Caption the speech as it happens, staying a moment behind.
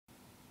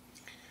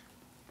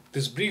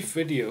This brief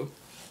video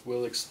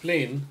will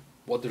explain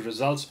what the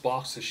results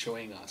box is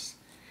showing us.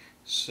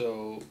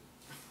 So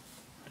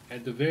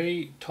at the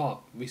very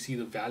top, we see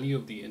the value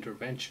of the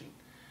intervention.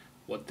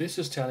 What this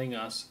is telling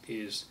us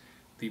is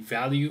the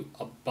value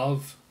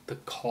above the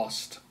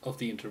cost of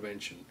the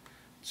intervention.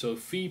 So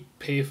if we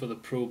pay for the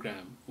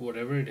program,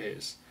 whatever it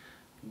is,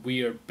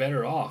 we are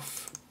better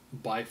off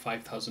by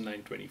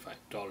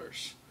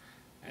 $5,925.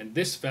 And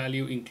this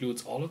value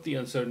includes all of the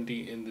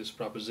uncertainty in this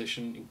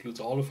proposition, includes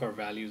all of our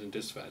values and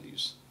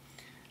disvalues.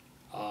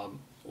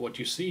 What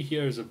you see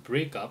here is a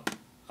breakup.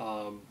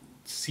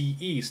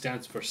 CE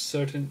stands for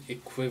certain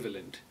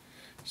equivalent.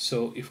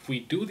 So if we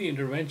do the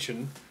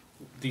intervention,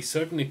 the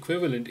certain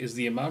equivalent is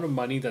the amount of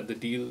money that the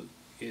deal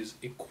is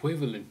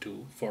equivalent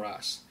to for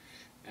us.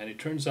 And it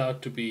turns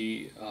out to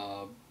be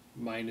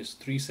minus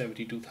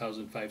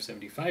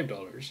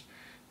 $372,575.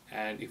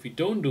 And if we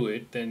don't do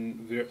it,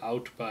 then we're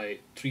out by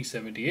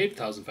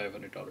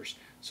 $378,500.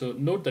 So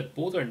note that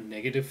both are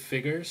negative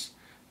figures.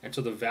 And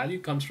so the value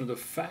comes from the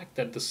fact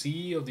that the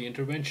CE of the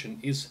intervention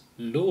is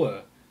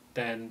lower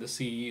than the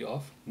CE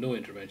of no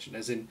intervention,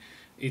 as in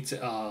it's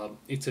a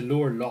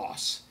lower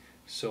loss.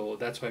 So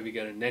that's why we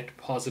get a net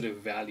positive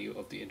value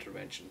of the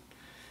intervention.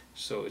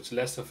 So it's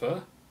less of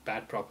a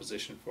bad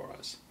proposition for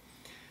us.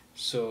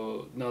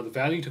 So now the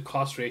value to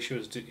cost ratio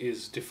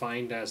is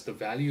defined as the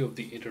value of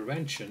the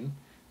intervention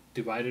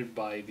divided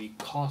by the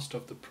cost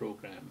of the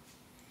program.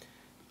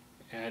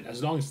 And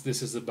as long as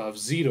this is above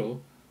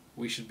zero,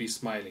 we should be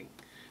smiling.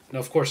 Now,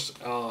 of course,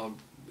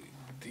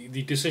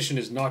 the decision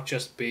is not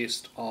just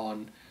based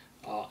on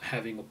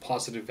having a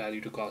positive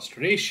value to cost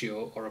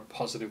ratio or a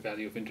positive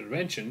value of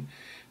intervention.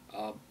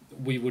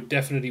 We would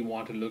definitely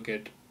want to look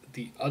at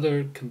the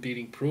other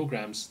competing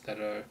programs that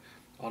are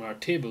on our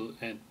table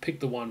and pick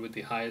the one with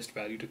the highest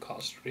value to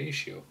cost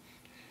ratio.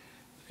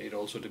 It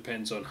also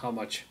depends on how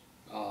much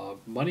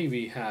money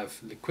we have,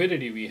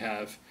 liquidity we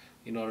have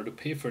in order to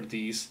pay for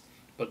these,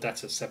 but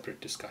that's a separate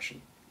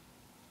discussion.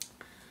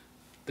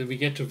 Then we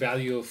get to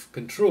value of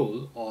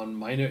control on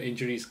minor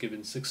injuries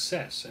given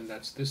success, and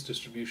that's this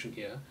distribution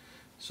here.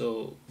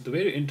 So the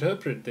way to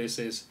interpret this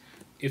is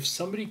if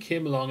somebody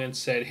came along and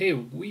said, hey,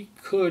 we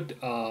could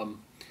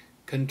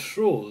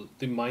control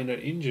the minor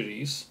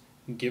injuries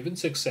given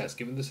success,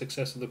 given the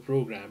success of the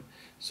program.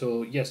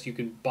 So yes, you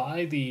can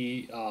buy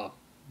the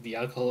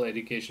alcohol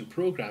education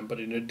program, but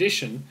in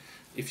addition,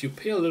 if you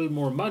pay a little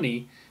more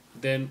money,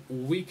 then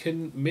we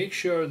can make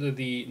sure that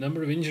the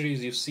number of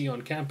injuries you see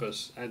on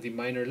campus at the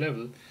minor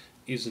level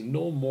is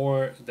no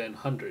more than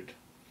 100.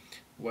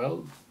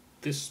 Well,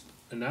 this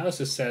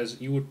analysis says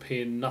you would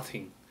pay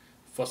nothing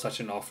for such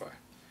an offer.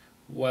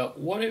 Well,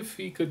 what if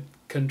we could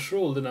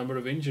control the number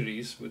of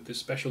injuries with this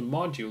special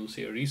module,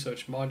 say a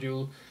research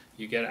module?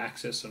 You get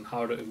access on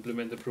how to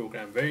implement the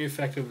program very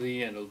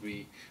effectively, and it'll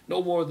be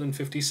no more than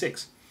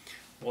 56.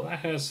 Well, that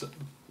has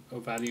a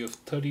value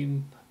of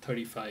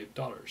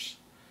 $1,335.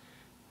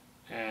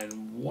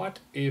 And what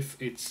if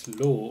it's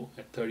low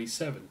at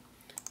 37?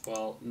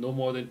 Well, no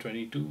more than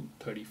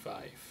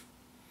 $2,235.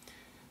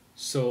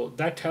 So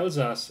that tells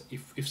us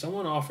if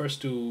someone offers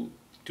to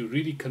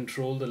really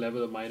control the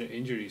level of minor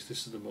injuries,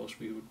 this is the most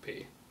we would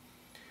pay.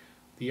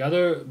 The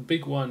other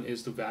big one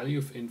is the value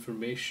of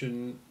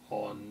information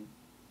on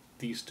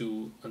these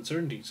two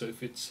uncertainties. So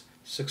if it's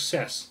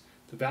success,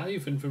 the value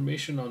of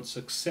information on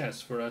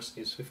success for us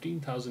is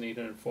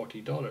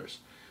 $15,840,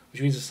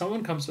 which means if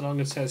someone comes along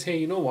and says, hey,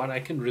 you know what, I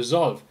can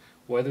resolve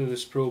whether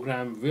this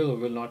program will or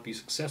will not be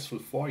successful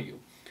for you,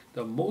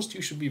 the most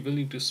you should be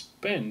willing to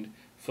spend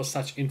for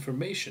such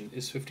information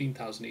is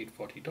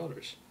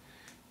 $15,840.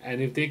 And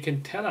if they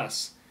can tell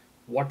us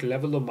what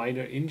level of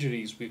minor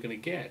injuries we're going to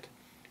get,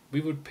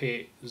 we would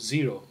pay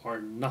zero or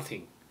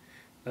nothing.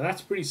 Now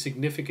that's pretty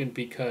significant,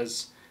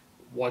 because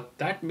what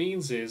that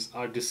means is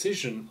our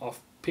decision of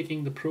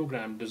picking the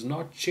program does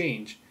not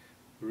change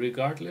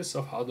regardless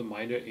of how the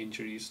minor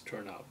injuries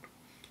turn out.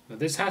 Now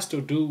this has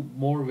to do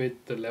more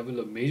with the level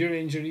of major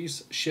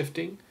injuries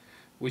shifting,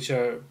 which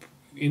are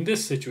in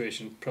this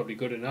situation probably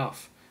good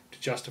enough to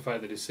justify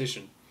the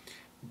decision.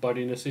 But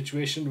in a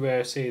situation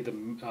where, say,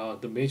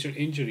 the major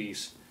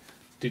injuries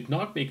did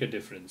not make a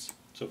difference,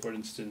 so for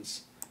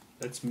instance,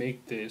 let's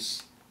make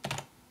this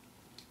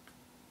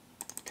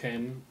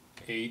 10,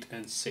 8,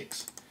 and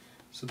 6.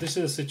 So this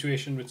is a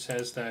situation which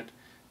says that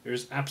there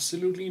is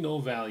absolutely no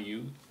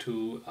value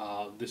to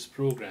this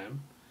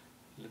program.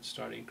 Let's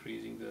start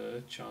increasing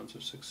the chance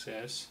of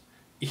success.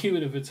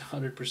 Even if it's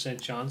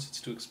 100% chance,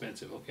 it's too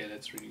expensive. Okay,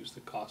 let's reduce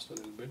the cost a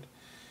little bit.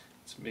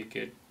 Let's make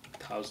it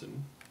 $1,000.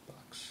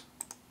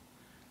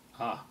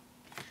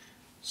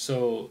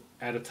 So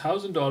at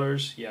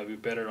 $1,000, yeah, we're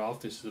better off.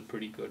 This is a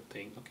pretty good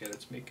thing. Okay,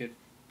 let's make it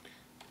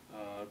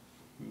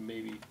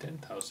maybe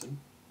 10,000.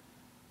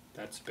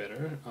 That's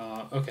better.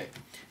 Okay,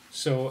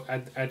 so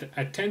at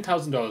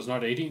 $10,000,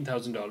 not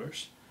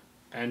 $18,000,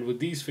 and with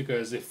these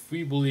figures, if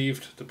we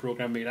believed the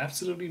program made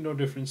absolutely no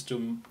difference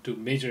to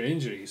major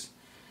injuries,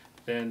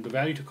 then the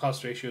value to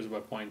cost ratio is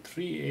about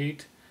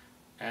 0.38,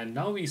 and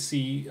now we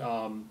see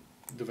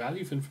the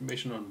value of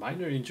information on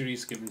minor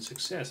injuries given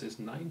success is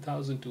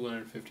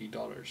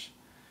 $9,250.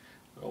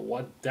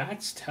 What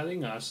that's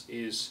telling us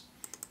is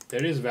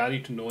there is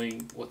value to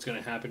knowing what's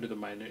going to happen to the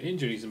minor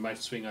injuries and might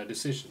swing our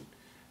decision.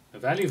 The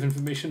value of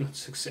information on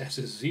success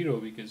is zero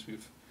because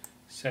we've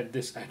set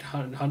this at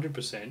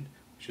 100%,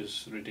 which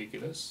is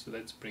ridiculous. So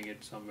let's bring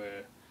it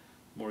somewhere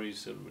more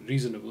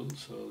reasonable.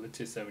 So let's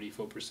say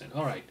 74%.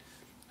 All right,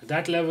 at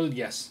that level,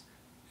 yes.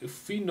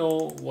 If we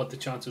know what the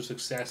chance of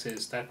success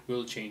is, that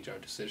will change our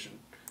decision,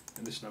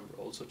 and this number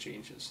also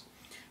changes.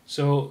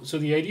 So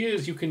the idea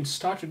is you can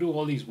start to do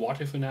all these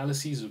what if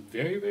analyses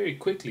very, very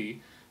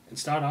quickly and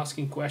start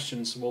asking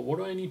questions. Well, what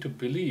do I need to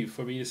believe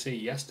for me to say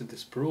yes to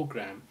this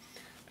program,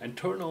 and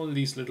turn on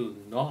these little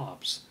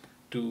knobs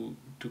to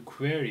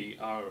query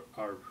our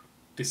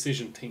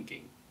decision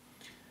thinking.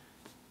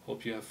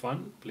 Hope you have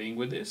fun playing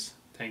with this.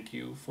 Thank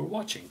you for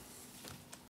watching.